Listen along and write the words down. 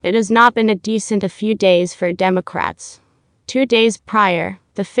It has not been a decent a few days for Democrats. 2 days prior,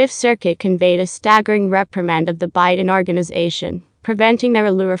 the Fifth Circuit conveyed a staggering reprimand of the Biden organization, preventing their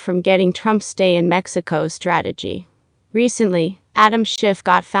allure from getting Trump's stay in Mexico strategy. Recently, Adam Schiff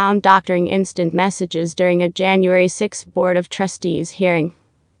got found doctoring instant messages during a January 6 Board of Trustees hearing.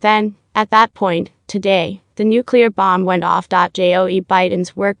 Then, at that point, today, the nuclear bomb went off. Joe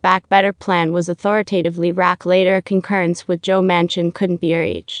Biden's Work Back Better plan was authoritatively racked. Later, a concurrence with Joe Manchin couldn't be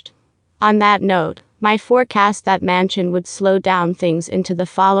reached. On that note, my forecast that Manchin would slow down things into the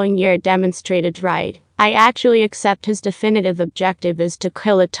following year demonstrated right. I actually accept his definitive objective is to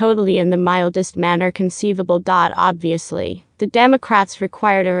kill it totally in the mildest manner conceivable. Obviously, the Democrats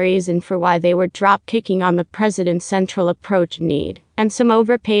required a reason for why they were drop-kicking on the president's central approach need, and some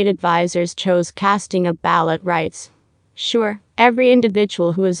overpaid advisors chose casting of ballot rights. Sure, every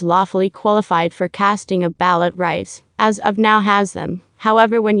individual who is lawfully qualified for casting of ballot rights, as of now, has them.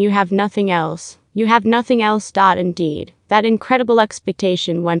 However, when you have nothing else, you have nothing else. Indeed, that incredible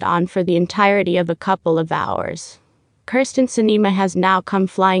expectation went on for the entirety of a couple of hours. Kyrsten Sinema has now come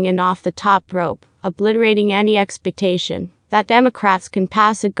flying in off the top rope, obliterating any expectation that Democrats can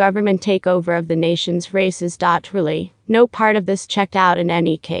pass a government takeover of the nation's races. Really, no part of this checked out in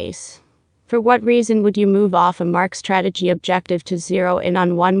any case. For what reason would you move off a Mark strategy objective to zero in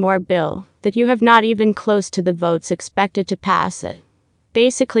on one more bill that you have not even close to the votes expected to pass it?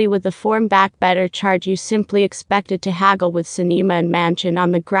 Basically, with the Form Back Better charge, you simply expected to haggle with Sinema and Manchin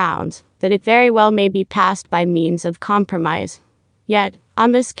on the grounds that it very well may be passed by means of compromise. Yet,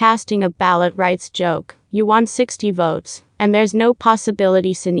 on this casting of ballot rights joke, you won 60 votes, and there's no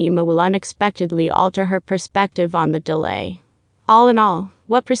possibility Sinema will unexpectedly alter her perspective on the delay. All in all,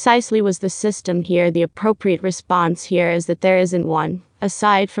 what precisely was the system here? The appropriate response here is that there isn't one,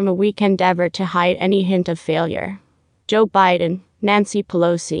 aside from a weak endeavor to hide any hint of failure. Joe Biden, Nancy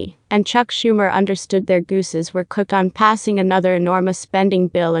Pelosi, and Chuck Schumer understood their gooses were cooked on passing another enormous spending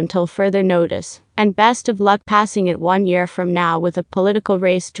bill until further notice, and best of luck passing it 1 year from now with a political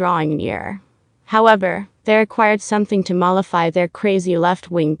race drawing near. However, they required something to mollify their crazy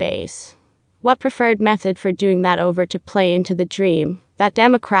left-wing base. What preferred method for doing that over to play into the dream that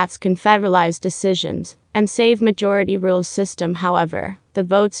Democrats can federalize decisions and save majority rule system? However, the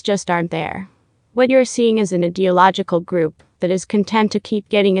votes just aren't there. What you're seeing is an ideological group that is content to keep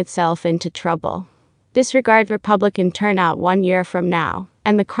getting itself into trouble. Disregard Republican turnout 1 year from now,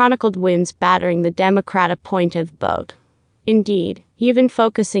 and the chronicled wins battering the Democrat appointive vote. Indeed, even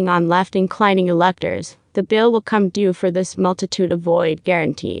focusing on left-inclining electors, the bill will come due for this multitude of void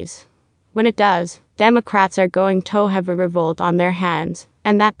guarantees. When it does, Democrats are going to have a revolt on their hands,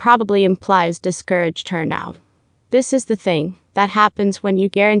 and that probably implies discouraged turnout. This is the thing that happens when you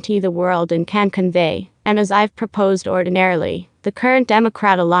guarantee the world and can convey, and as I've proposed ordinarily, the current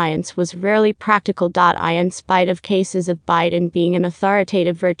Democrat alliance was rarely practical. In spite of cases of Biden being an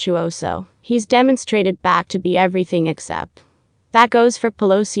authoritative virtuoso, he's demonstrated back to be everything except. That goes for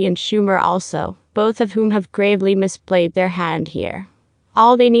Pelosi and Schumer also, both of whom have gravely misplayed their hand here.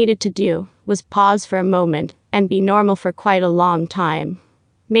 All they needed to do was pause for a moment and be normal for quite a long time.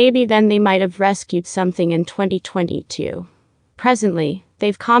 Maybe then they might have rescued something in 2022. Presently,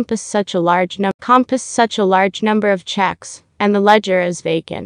 they've compassed such a large number of checks, and the ledger is vacant.